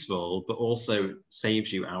useful, but also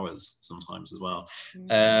saves you hours sometimes as well.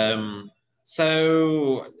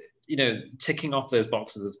 So, you know, ticking off those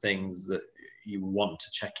boxes of things that you want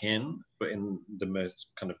to check in, but in the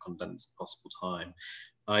most kind of condensed possible time.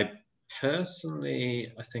 I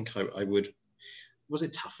personally, I think I would, was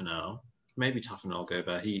it Taffanel? Maybe Taffanel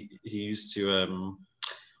Gobert. He used to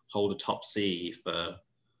hold a top C for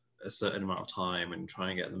a certain amount of time and try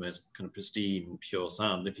and get the most kind of pristine, pure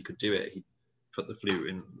sound. If he could do it, he'd put the flute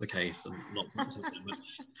in the case and not practice so much.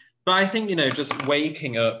 But I think, you know, just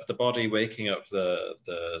waking up the body, waking up the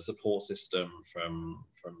support system from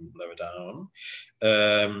lower down,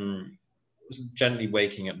 gently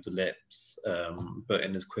waking up the lips, but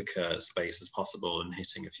in as quick a space as possible, and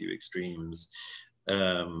hitting a few extremes,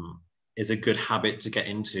 is a good habit to get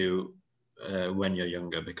into when you're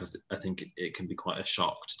younger, because I think it can be quite a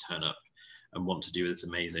shock to turn up and want to do this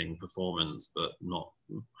amazing performance, but not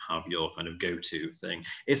have your kind of go-to thing.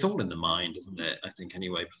 It's all in the mind, isn't it? I think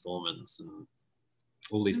anyway, performance and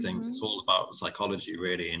all these things, it's all about psychology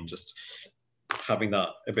really, and just having that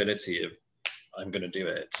ability of, I'm going to do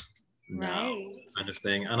it now, kind of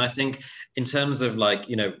thing. And I think in terms of, like,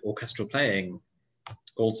 you know, orchestral playing,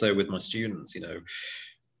 also with my students, you know,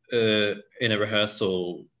 in a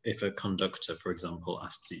rehearsal, if a conductor, for example,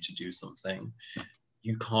 asks you to do something,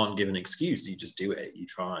 you can't give an excuse. You just do it. You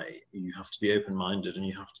try. You have to be open-minded, and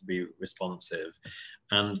you have to be responsive.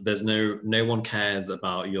 And there's no one cares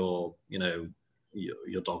about your, you know,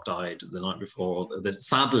 your dog died the night before.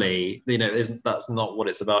 Sadly, you know, that's not what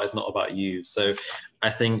it's about. It's not about you. So I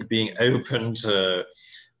think being open to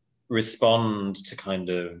respond to kind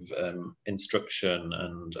of instruction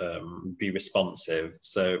and be responsive.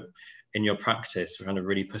 So in your practice, you're kind of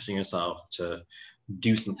really pushing yourself to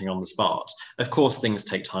do something on the spot. Of course, things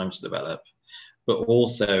take time to develop, but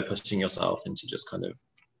also pushing yourself into just kind of,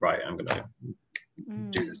 right, I'm going to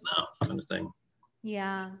do this now, kind of thing.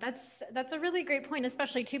 Yeah, that's a really great point,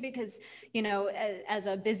 especially too, because, you know, as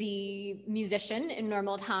a busy musician in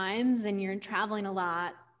normal times and you're traveling a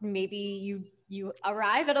lot, maybe you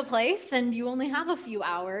arrive at a place and you only have a few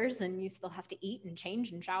hours and you still have to eat and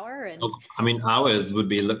change and shower. And I mean, hours would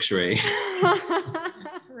be luxury.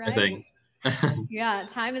 Right. I think. Yeah,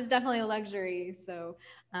 time is definitely a luxury. So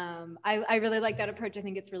I really like that approach. I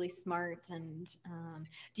think it's really smart. And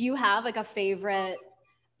do you have like a favorite,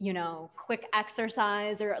 you know, quick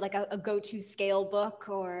exercise or like a go-to scale book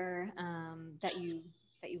or that you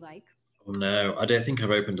like? Oh, no, I don't think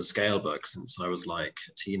I've opened a scale book since I was like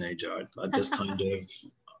a teenager. I just kind of,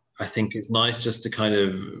 I think it's nice just to kind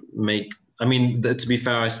of make, I mean, to be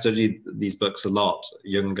fair, I studied these books a lot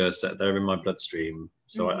younger, so they're in my bloodstream,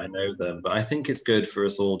 so I know them. But I think it's good for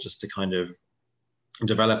us all just to kind of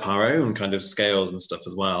develop our own kind of scales and stuff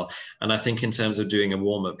as well. And I think in terms of doing a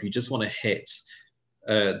warm-up, you just want to hit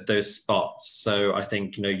those spots. So I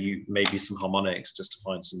think, you know, you maybe some harmonics just to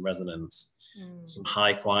find some resonance, some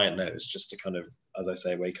high quiet notes just to kind of, as I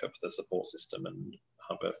say, wake up the support system and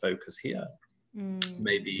have a focus here.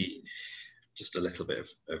 Maybe just a little bit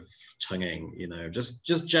of tonguing, you know,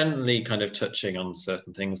 just gently kind of touching on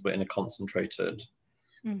certain things, but in a concentrated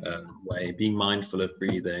way, being mindful of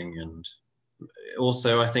breathing. And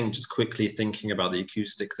also, I think just quickly thinking about the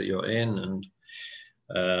acoustic that you're in, and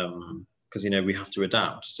because, you know, we have to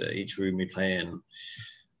adapt to each room we play in,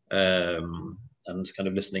 and kind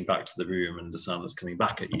of listening back to the room and the sound that's coming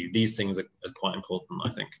back at you. These things are quite important, I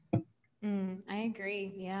think. I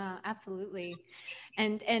agree. Yeah, absolutely.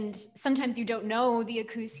 And sometimes you don't know the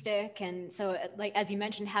acoustic. And so, like, as you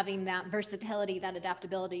mentioned, having that versatility, that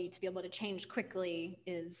adaptability to be able to change quickly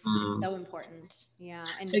is so important. Yeah.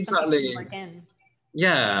 And exactly. Work in.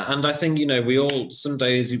 Yeah, and I think, you know, we all, some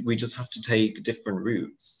days we just have to take different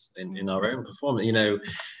routes in our own performance. You know,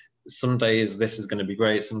 some days this is going to be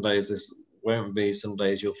great, some days this won't be, some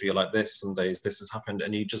days you'll feel like this, some days this has happened,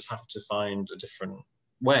 and you just have to find a different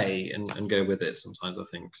way and go with it sometimes, I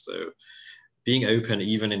think. So being open,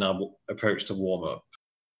 even in our approach to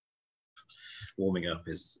warming up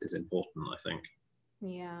is important, I think.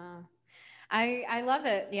 Yeah. I love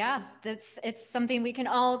it. Yeah, it's something we can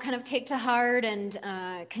all kind of take to heart and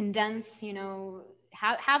condense, you know,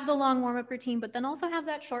 have the long warm-up routine, but then also have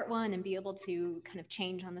that short one and be able to kind of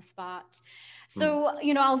change on the spot. So,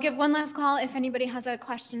 you know, I'll give one last call. If anybody has a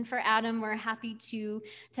question for Adam, we're happy to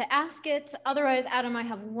ask it. Otherwise, Adam, I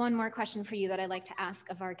have one more question for you that I like to ask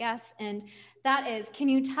of our guests. And that is, can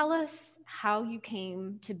you tell us how you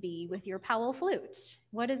came to be with your Powell flute?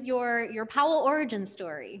 What is your Powell origin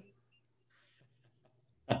story?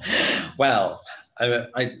 Well,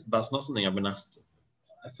 that's not something I've been asked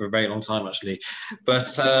for a very long time, actually.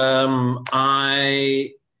 But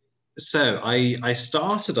I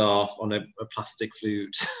started off on a plastic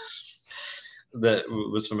flute that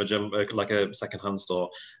was from a secondhand store,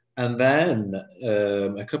 and then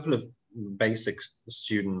a couple of basic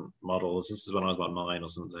student models. This is when I was about 9 or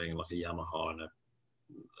something, like a Yamaha and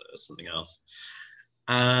something else,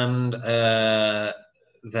 and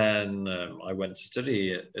then I went to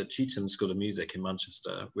study at Cheetham School of Music in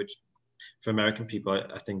Manchester, which for American people,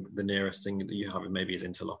 I think the nearest thing that you have maybe is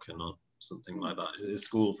Interlochen or something like that.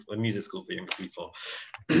 It's a music school for younger people.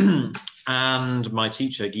 And my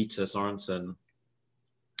teacher, Gita Sorensen,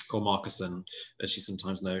 or Markusen, as she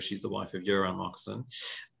sometimes knows, she's the wife of Göran Markusen,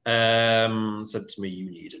 said to me, you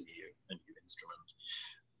need a new instrument.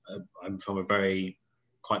 I'm from a very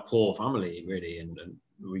quite poor family, really, and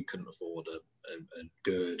we couldn't afford a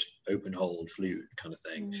good open hold flute kind of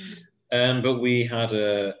thing. But we had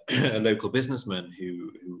a local businessman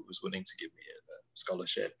who was willing to give me a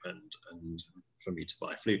scholarship and for me to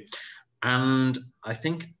buy a flute. And I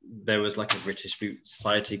think there was like a British Flute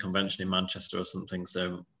Society convention in Manchester or something.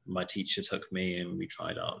 So my teacher took me and we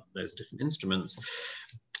tried out those different instruments.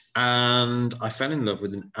 And I fell in love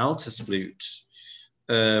with an altus flute,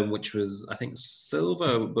 which was, I think,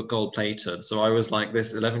 silver but gold plated. So I was like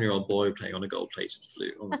this 11-year-old boy playing on a gold plated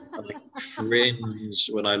flute. And I cringe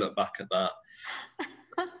when I look back at that.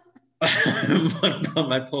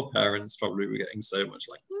 my poor parents probably were getting so much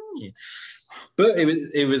like, but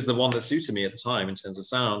it was the one that suited me at the time in terms of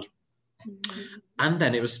sound. And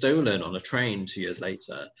then it was stolen on a train 2 years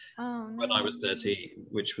later when I was 13,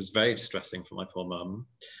 which was very distressing for my poor mum.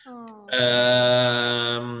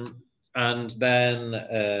 And then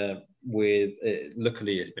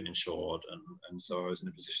luckily it had been insured, and so I was in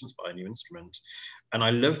a position to buy a new instrument. And I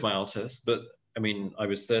loved my altus, but I mean, I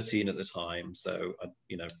was 13 at the time, so I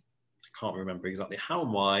can't remember exactly how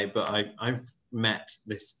and why, but I've met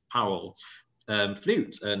this Powell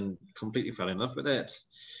flute and completely fell in love with it.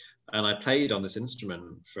 And I played on this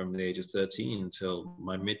instrument from the age of 13 till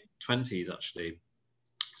my mid-20s, actually.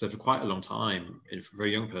 So for quite a long time, for a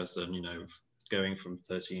young person, going from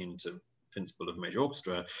 13 to principal of a major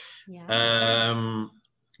orchestra. Yeah.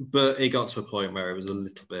 But it got to a point where it was a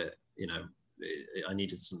little bit, I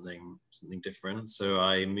needed something different. So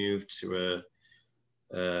I moved to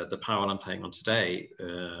the Powell I'm playing on today,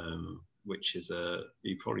 which is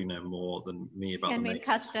you probably know more than me about handmade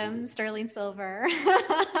custom sterling silver.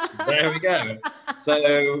 There we go.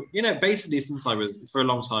 So basically for a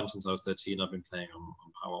long time since I was 13, I've been playing on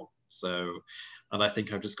Powell. So, and I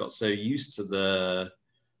think I've just got so used to the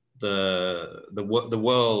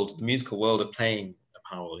musical world of playing a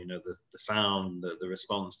Powell. The sound, the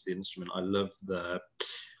response to the instrument. I love the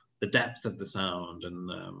depth of the sound,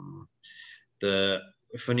 and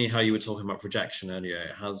funny how you were talking about projection earlier.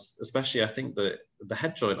 It has, especially I think the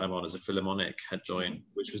head joint I'm on is a Philharmonic head joint,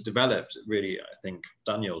 which was developed really, I think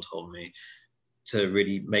Daniel told me, to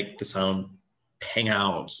really make the sound ping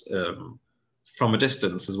out from a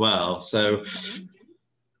distance as well. So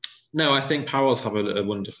no, I think Powells have a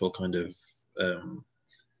wonderful kind of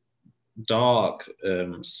dark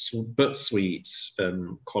but sweet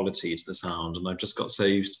quality to the sound, and I've just got so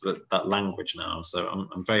used to that language now. So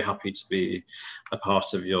I'm very happy to be a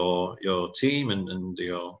part of your team and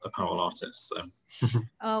you're a Powell artist.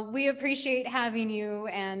 So we appreciate having you,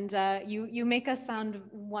 and you make us sound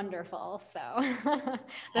wonderful. So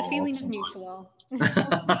the feeling is mutual.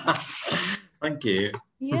 Thank you.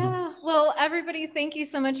 Yeah, well, everybody, thank you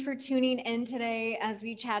so much for tuning in today as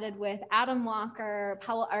we chatted with Adam Walker,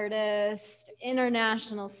 Powell artist,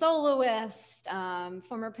 international soloist,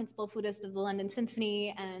 former principal flutist of the London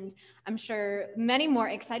Symphony, and I'm sure many more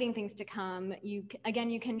exciting things to come. You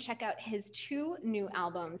can check out his 2 new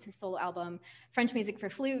albums. His solo album, French Music for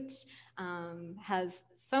Flute, has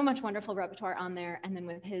so much wonderful repertoire on there, and then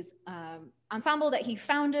with his ensemble that he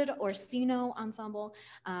founded, Orsino Ensemble,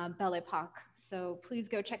 Belle Epoque. So please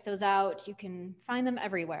go check those out. You can find them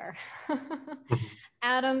everywhere.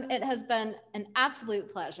 Adam, it has been an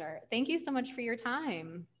absolute pleasure. Thank you so much for your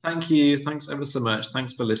time. Thank you. Thanks ever so much.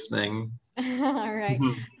 Thanks for listening. All right.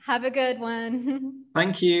 Have a good one.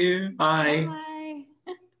 Thank you. Bye. Bye.